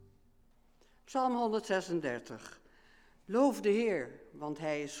Psalm 136. Loof de Heer, want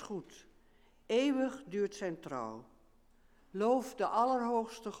hij is goed. Eeuwig duurt zijn trouw. Loof de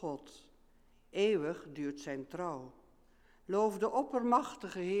Allerhoogste God. Eeuwig duurt zijn trouw. Loof de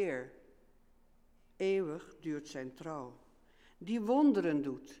Oppermachtige Heer. Eeuwig duurt zijn trouw. Die wonderen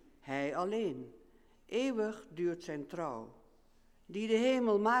doet, hij alleen. Eeuwig duurt zijn trouw. Die de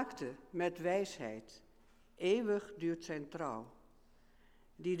hemel maakte met wijsheid. Eeuwig duurt zijn trouw.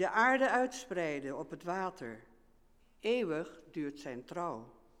 Die de aarde uitspreidde op het water. Eeuwig duurt zijn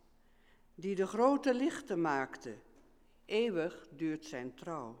trouw. Die de grote lichten maakte. Eeuwig duurt zijn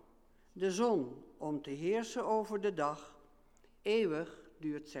trouw. De zon om te heersen over de dag. Eeuwig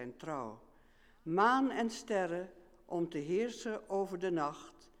duurt zijn trouw. Maan en sterren om te heersen over de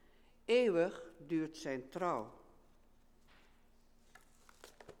nacht. Eeuwig duurt zijn trouw.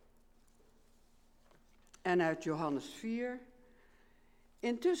 En uit Johannes 4.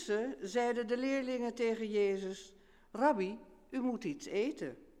 Intussen zeiden de leerlingen tegen Jezus: Rabbi, u moet iets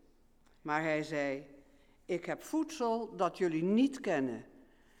eten. Maar hij zei: ik heb voedsel dat jullie niet kennen.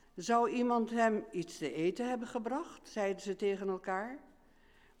 Zou iemand hem iets te eten hebben gebracht? Zeiden ze tegen elkaar.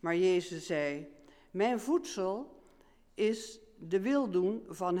 Maar Jezus zei: mijn voedsel is de wil doen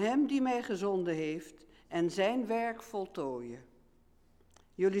van hem die mij gezonden heeft en zijn werk voltooien.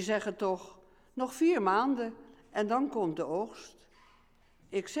 Jullie zeggen toch, nog 4 maanden en dan komt de oogst.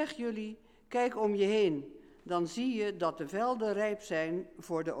 Ik zeg jullie, kijk om je heen, dan zie je dat de velden rijp zijn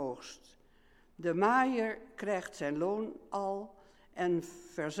voor de oogst. De maaier krijgt zijn loon al en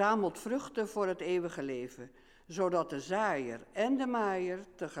verzamelt vruchten voor het eeuwige leven, zodat de zaaier en de maaier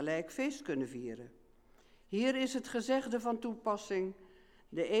tegelijk feest kunnen vieren. Hier is het gezegde van toepassing: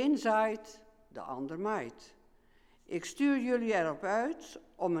 de een zaait, de ander maait. Ik stuur jullie erop uit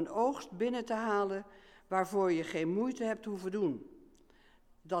om een oogst binnen te halen waarvoor je geen moeite hebt hoeven doen.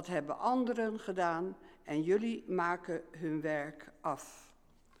 Dat hebben anderen gedaan en jullie maken hun werk af.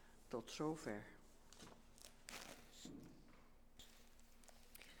 Tot zover.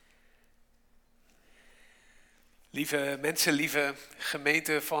 Lieve mensen, lieve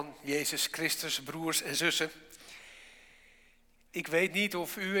gemeente van Jezus Christus, broers en zussen. Ik weet niet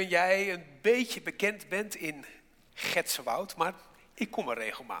of u en jij een beetje bekend bent in Getsewoud, maar ik kom er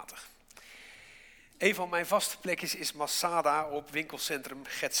regelmatig. Een van mijn vaste plekjes is Masada op winkelcentrum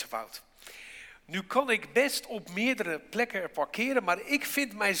Getsewoud. Nu kan ik best op meerdere plekken er parkeren, maar ik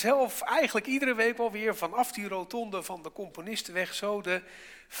vind mijzelf eigenlijk iedere week wel weer vanaf die rotonde van de Componistenweg zo de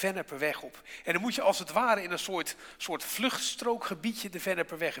Venneperweg op. En dan moet je als het ware in een soort vluchtstrookgebiedje de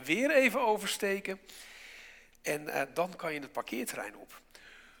Venneperweg weer even oversteken. En dan kan je het parkeerterrein op.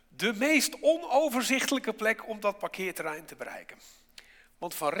 De meest onoverzichtelijke plek om dat parkeerterrein te bereiken.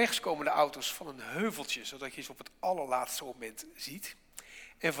 Want van rechts komen de auto's van een heuveltje, zodat je ze op het allerlaatste moment ziet.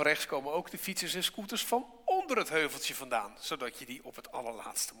 En van rechts komen ook de fietsers en scooters van onder het heuveltje vandaan, zodat je die op het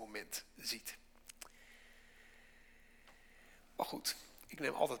allerlaatste moment ziet. Maar goed, ik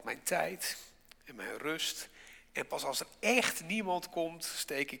neem altijd mijn tijd en mijn rust. En pas als er echt niemand komt,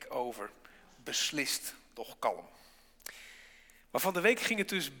 steek ik over. Beslist, doch kalm. Maar van de week ging het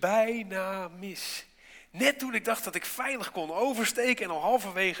dus bijna mis. Net toen ik dacht dat ik veilig kon oversteken en al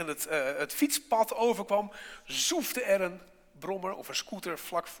halverwege het fietspad overkwam, zoefde er een brommer of een scooter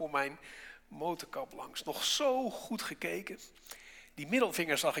vlak voor mijn motorkap langs. Nog zo goed gekeken. Die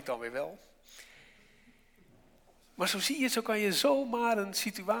middelvinger zag ik dan weer wel. Maar zo zie je, zo kan je zomaar een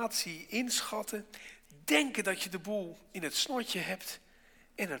situatie inschatten, denken dat je de boel in het snotje hebt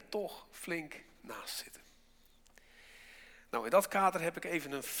en er toch flink naast zitten. Nou, in dat kader heb ik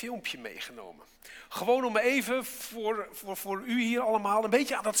even een filmpje meegenomen. Gewoon om even voor u hier allemaal een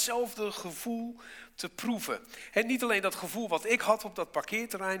beetje aan datzelfde gevoel te proeven. En niet alleen dat gevoel wat ik had op dat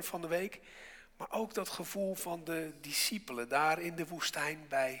parkeerterrein van de week, maar ook dat gevoel van de discipelen daar in de woestijn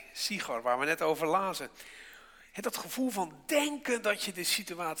bij Sigar, waar we net over lazen. Dat gevoel van denken dat je de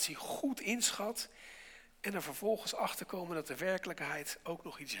situatie goed inschat en er vervolgens achter komen dat de werkelijkheid ook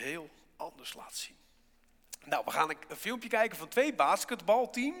nog iets heel anders laat zien. Nou, we gaan een filmpje kijken van 2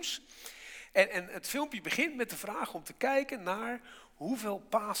 basketbalteams. En het filmpje begint met de vraag om te kijken naar hoeveel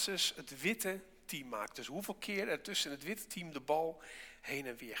passes het witte team maakt. Dus hoeveel keer er tussen het witte team de bal heen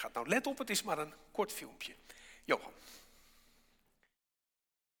en weer gaat. Nou, let op, het is maar een kort filmpje. Johan.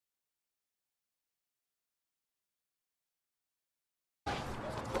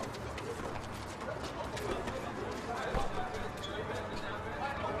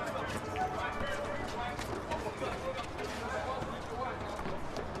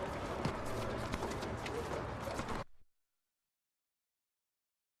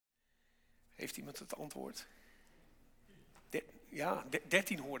 Heeft iemand het antwoord? Ja,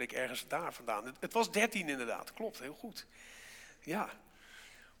 13 hoorde ik ergens daar vandaan. Het was 13 inderdaad, klopt, heel goed. Ja,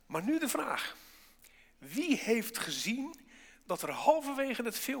 maar nu de vraag. Wie heeft gezien dat er halverwege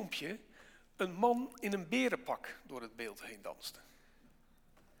het filmpje een man in een berenpak door het beeld heen danste?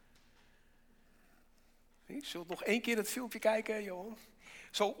 Zullen we nog 1 keer het filmpje kijken, Johan?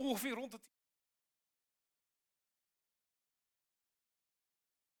 Zo ongeveer rond het...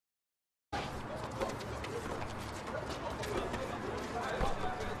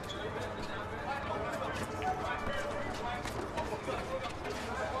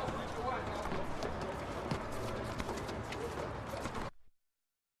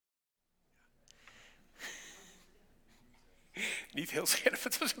 Niet heel scherp,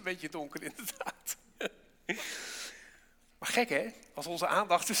 het was een beetje donker inderdaad. Maar gek hè, als onze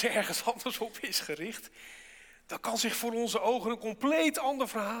aandacht dus ergens anders op is gericht, dan kan zich voor onze ogen een compleet ander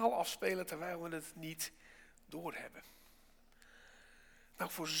verhaal afspelen terwijl we het niet doorhebben.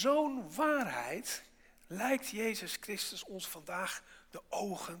 Nou, voor zo'n waarheid lijkt Jezus Christus ons vandaag de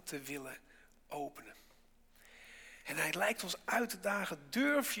ogen te willen openen. En hij lijkt ons uit te dagen,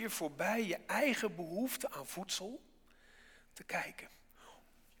 durf je voorbij je eigen behoefte aan voedsel te kijken.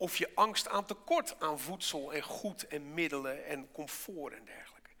 Of je angst aan tekort aan voedsel en goed en middelen en comfort en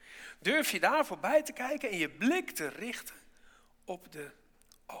dergelijke. Durf je daar voorbij te kijken en je blik te richten op de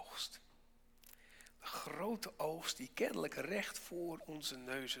oogst. De grote oogst die kennelijk recht voor onze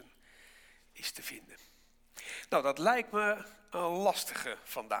neuzen is te vinden. Nou, dat lijkt me een lastige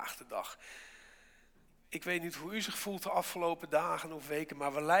vandaag de dag. Ik weet niet hoe u zich voelt de afgelopen dagen of weken,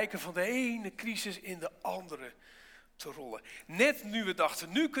 maar we lijken van de ene crisis in de andere te rollen. Net nu we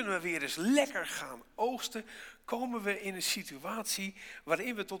dachten, nu kunnen we weer eens lekker gaan oogsten, komen we in een situatie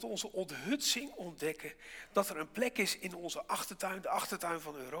waarin we tot onze onthutsing ontdekken dat er een plek is in onze achtertuin, de achtertuin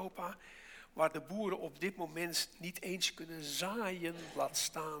van Europa, waar de boeren op dit moment niet eens kunnen zaaien, laat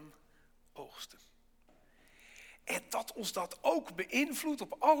staan oogsten. En dat ons dat ook beïnvloedt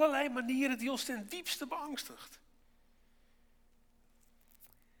op allerlei manieren die ons ten diepste beangstigt.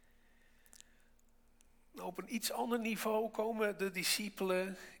 Op een iets ander niveau komen de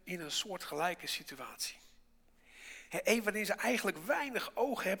discipelen in een soortgelijke situatie. Een waarin ze eigenlijk weinig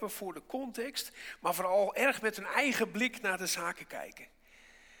oog hebben voor de context, maar vooral erg met hun eigen blik naar de zaken kijken.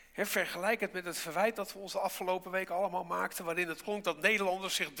 Vergelijk het met het verwijt dat we ons de afgelopen weken allemaal maakten, waarin het klonk dat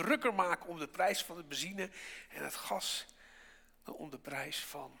Nederlanders zich drukker maken om de prijs van de benzine en het gas dan om de prijs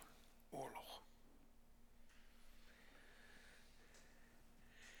van oorlog.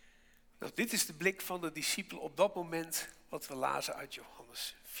 Nou, dit is de blik van de discipelen op dat moment wat we lazen uit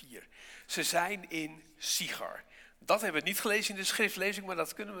Johannes 4. Ze zijn in Sigar. Dat hebben we niet gelezen in de schriftlezing, maar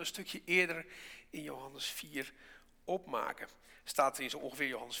dat kunnen we een stukje eerder in Johannes 4 opmaken. Staat in zo ongeveer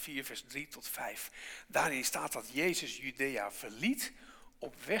Johannes 4 vers 3 tot 5. Daarin staat dat Jezus Judea verliet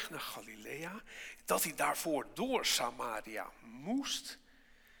op weg naar Galilea. Dat hij daarvoor door Samaria moest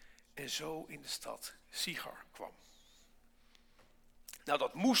en zo in de stad Sigar kwam. Nou,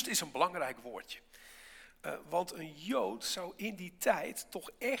 dat moest is een belangrijk woordje. Want een Jood zou in die tijd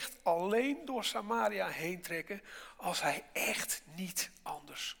toch echt alleen door Samaria heen trekken als hij echt niet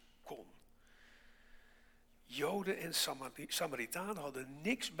anders kon. Joden en Samaritanen hadden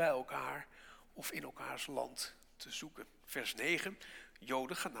niks bij elkaar of in elkaars land te zoeken. Vers 9,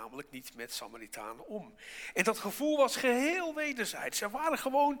 Joden gaan namelijk niet met Samaritanen om. En dat gevoel was geheel wederzijds. Er waren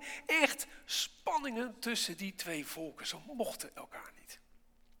gewoon echt spanningen tussen die twee volken. Ze mochten elkaar niet.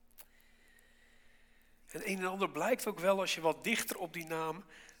 En een en ander blijkt ook wel als je wat dichter op die naam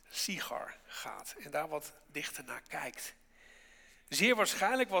Sigar gaat en daar wat dichter naar kijkt. Zeer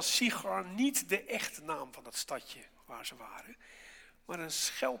waarschijnlijk was Sigar niet de echte naam van het stadje waar ze waren, maar een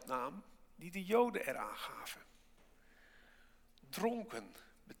scheldnaam die de Joden eraan gaven. Dronken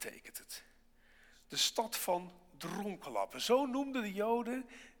betekent het. De stad van dronkenlappen. Zo noemden de Joden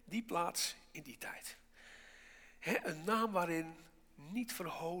die plaats in die tijd. Een naam waarin niet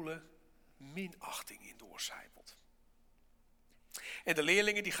verholen minachting in doorcijpelt. En de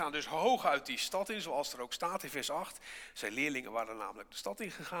leerlingen die gaan dus hooguit die stad in, zoals er ook staat in vers 8. Zijn leerlingen waren namelijk de stad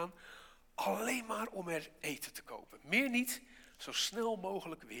in gegaan, alleen maar om er eten te kopen. Meer niet, zo snel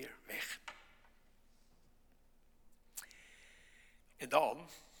mogelijk weer weg. En dan,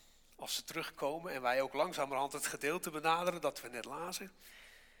 als ze terugkomen en wij ook langzamerhand het gedeelte benaderen dat we net lazen,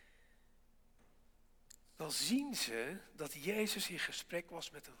 dan zien ze dat Jezus in gesprek was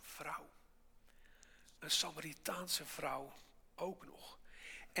met een vrouw. Een Samaritaanse vrouw ook nog.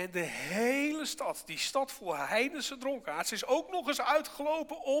 En de hele stad, die stad vol heidense dronkaards, is ook nog eens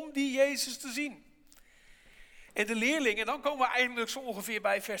uitgelopen om die Jezus te zien. En de leerlingen, dan komen we eindelijk zo ongeveer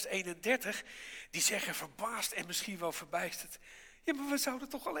bij vers 31, die zeggen verbaasd en misschien wel verbijsterd: Ja, maar we zouden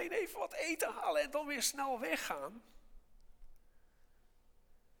toch alleen even wat eten halen en dan weer snel weggaan?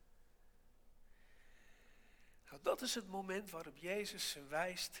 Nou, dat is het moment waarop Jezus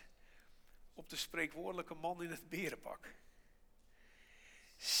wijst op de spreekwoordelijke man in het berenpak.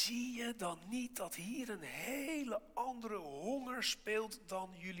 Zie je dan niet dat hier een hele andere honger speelt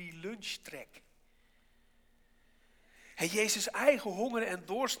dan jullie lunchtrek? Jezus' eigen honger en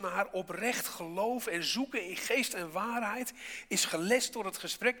dorst naar oprecht geloof en zoeken in geest en waarheid is gelest door het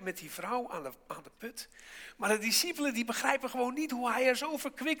gesprek met die vrouw aan de put. Maar de discipelen die begrijpen gewoon niet hoe hij er zo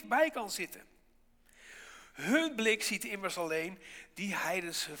verkwikt bij kan zitten. Hun blik ziet immers alleen die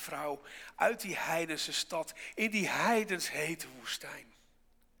heidense vrouw uit die heidense stad in die heidens hete woestijn.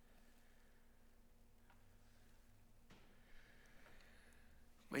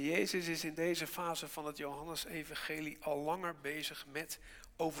 Maar Jezus is in deze fase van het Johannesevangelie al langer bezig met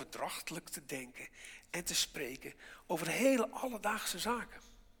overdrachtelijk te denken en te spreken over hele alledaagse zaken.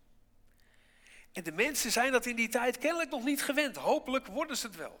 En de mensen zijn dat in die tijd kennelijk nog niet gewend. Hopelijk worden ze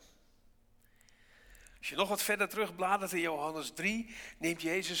het wel. Als je nog wat verder terugbladert in Johannes 3, neemt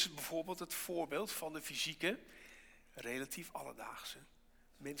Jezus bijvoorbeeld het voorbeeld van de fysieke, relatief alledaagse,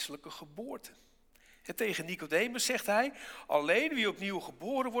 menselijke geboorte. En tegen Nicodemus zegt hij, alleen wie opnieuw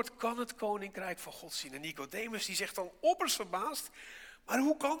geboren wordt, kan het koninkrijk van God zien. En Nicodemus die zegt dan oppers verbaasd, maar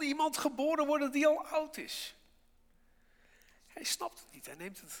hoe kan iemand geboren worden die al oud is? Hij snapt het niet, hij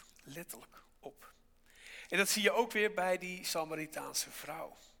neemt het letterlijk op. En dat zie je ook weer bij die Samaritaanse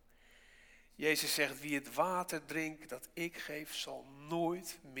vrouw. Jezus zegt, wie het water drinkt dat ik geef, zal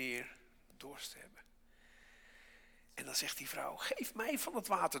nooit meer dorst hebben. En dan zegt die vrouw, geef mij van het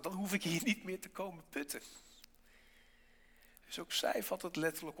water, dan hoef ik hier niet meer te komen putten. Dus ook zij vat het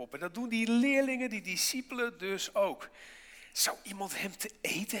letterlijk op. En dat doen die leerlingen, die discipelen dus ook. Zou iemand hem te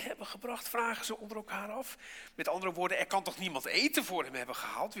eten hebben gebracht, vragen ze onder elkaar af. Met andere woorden, er kan toch niemand eten voor hem hebben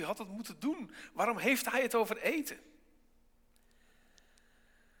gehaald? Wie had het moeten doen? Waarom heeft hij het over eten?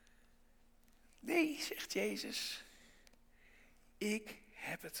 Nee, zegt Jezus, ik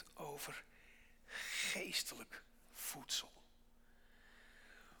heb het over geestelijk voedsel.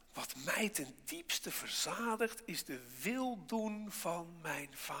 Wat mij ten diepste verzadigt is de wil doen van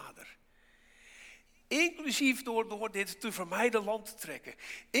mijn Vader. Inclusief door dit te vermijden land te trekken.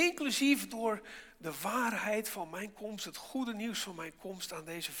 Inclusief door de waarheid van mijn komst, het goede nieuws van mijn komst aan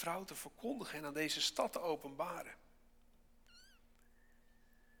deze vrouw te verkondigen en aan deze stad te openbaren.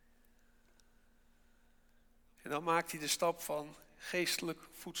 En dan maakt hij de stap van geestelijk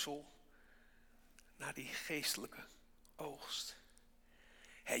voedsel naar die geestelijke oogst.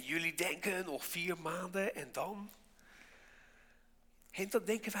 Jullie denken nog 4 maanden en dan? En dat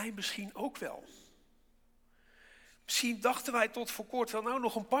denken wij misschien ook wel. Misschien dachten wij tot voor kort wel, nou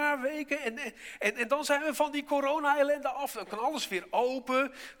nog een paar weken en dan zijn we van die corona-ellende af. Dan kan alles weer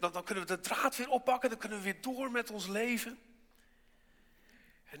open, dan kunnen we de draad weer oppakken, dan kunnen we weer door met ons leven.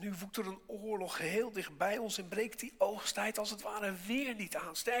 En nu woedt er een oorlog heel dicht bij ons en breekt die oogsttijd als het ware weer niet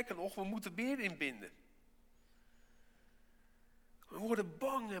aan. Sterker nog, we moeten weer inbinden. We worden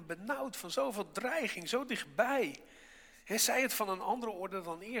bang en benauwd van zoveel dreiging, zo dichtbij. Zij het van een andere orde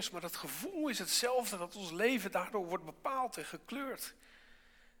dan eerst, maar het gevoel is hetzelfde, dat ons leven daardoor wordt bepaald en gekleurd.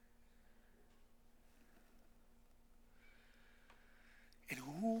 En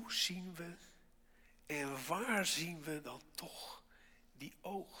hoe zien we en waar zien we dan toch die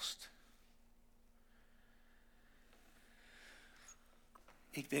oogst?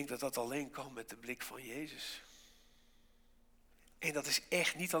 Ik denk dat dat alleen kan met de blik van Jezus. En dat is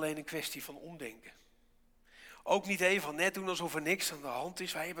echt niet alleen een kwestie van omdenken. Ook niet een van net doen alsof er niks aan de hand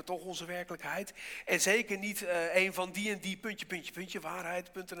is. Wij hebben toch onze werkelijkheid. En zeker niet een van die en die puntje,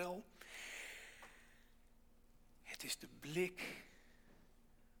 waarheid.nl. Het is de blik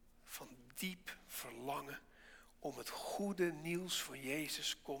van diep verlangen om het goede nieuws van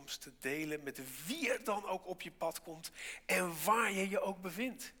Jezus' komst te delen met wie er dan ook op je pad komt en waar je je ook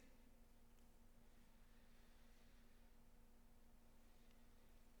bevindt.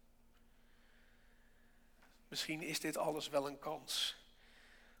 Misschien is dit alles wel een kans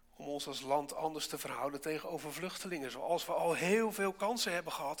om ons als land anders te verhouden tegenover vluchtelingen, zoals we al heel veel kansen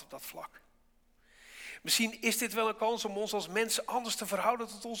hebben gehad op dat vlak. Misschien is dit wel een kans om ons als mensen anders te verhouden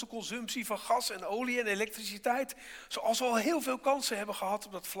tot onze consumptie van gas en olie en elektriciteit, zoals we al heel veel kansen hebben gehad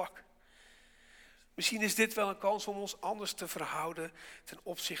op dat vlak. Misschien is dit wel een kans om ons anders te verhouden ten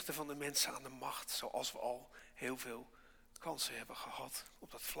opzichte van de mensen aan de macht, zoals we al heel veel kansen hebben gehad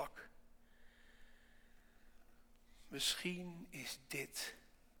op dat vlak. Misschien is dit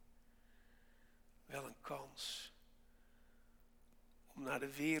wel een kans om naar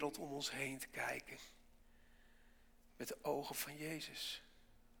de wereld om ons heen te kijken met de ogen van Jezus.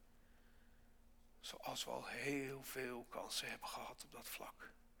 Zoals we al heel veel kansen hebben gehad op dat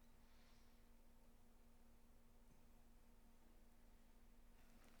vlak.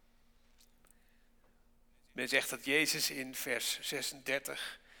 Men zegt dat Jezus in vers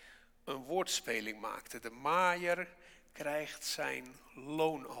 36 een woordspeling maakte. De maaier krijgt zijn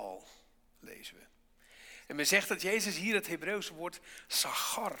loon al, lezen we. En men zegt dat Jezus hier het Hebreeuwse woord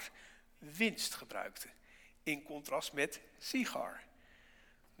sagar, winst, gebruikte. In contrast met sigar,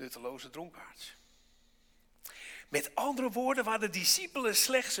 nutteloze dronkaards. Met andere woorden, waar de discipelen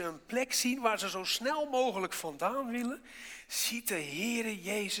slechts een plek zien waar ze zo snel mogelijk vandaan willen, ziet de Heere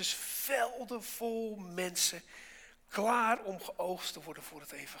Jezus velden vol mensen klaar om geoogst te worden voor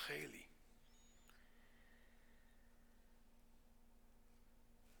het evangelie.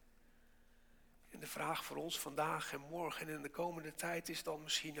 En de vraag voor ons vandaag en morgen en in de komende tijd is dan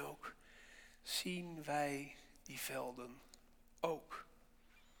misschien ook: zien wij die velden ook?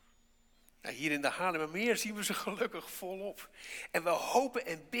 Nou, hier in de Haarlemmermeer zien we ze gelukkig volop. En we hopen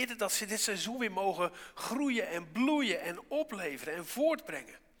en bidden dat ze dit seizoen weer mogen groeien en bloeien en opleveren en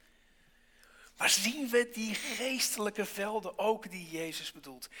voortbrengen. Maar zien we die geestelijke velden ook die Jezus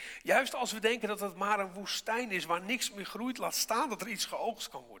bedoelt? Juist als we denken dat het maar een woestijn is waar niks meer groeit, laat staan dat er iets geoogst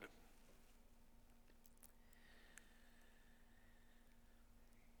kan worden.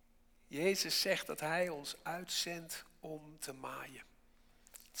 Jezus zegt dat hij ons uitzendt om te maaien.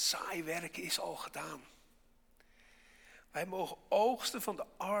 Het zaaiwerken is al gedaan. Wij mogen oogsten van de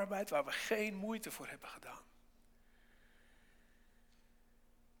arbeid waar we geen moeite voor hebben gedaan.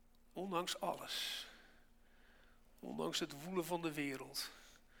 Ondanks alles. Ondanks het woelen van de wereld.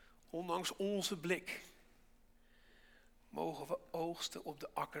 Ondanks onze blik. Mogen we oogsten op de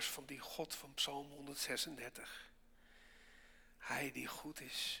akkers van die God van Psalm 136. Hij die goed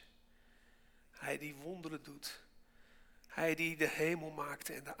is. Hij die wonderen doet. Hij die de hemel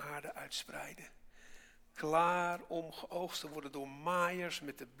maakte en de aarde uitspreidde. Klaar om geoogst te worden door maaiers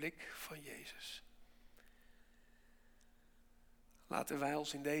met de blik van Jezus. Laten wij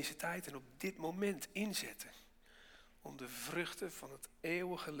ons in deze tijd en op dit moment inzetten om de vruchten van het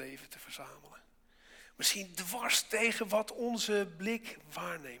eeuwige leven te verzamelen. Misschien dwars tegen wat onze blik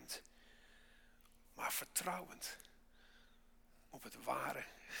waarneemt. Maar vertrouwend op het ware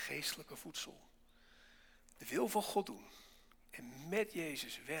geestelijke voedsel. De wil van God doen en met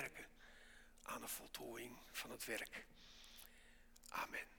Jezus werken aan de voltooiing van het werk. Amen.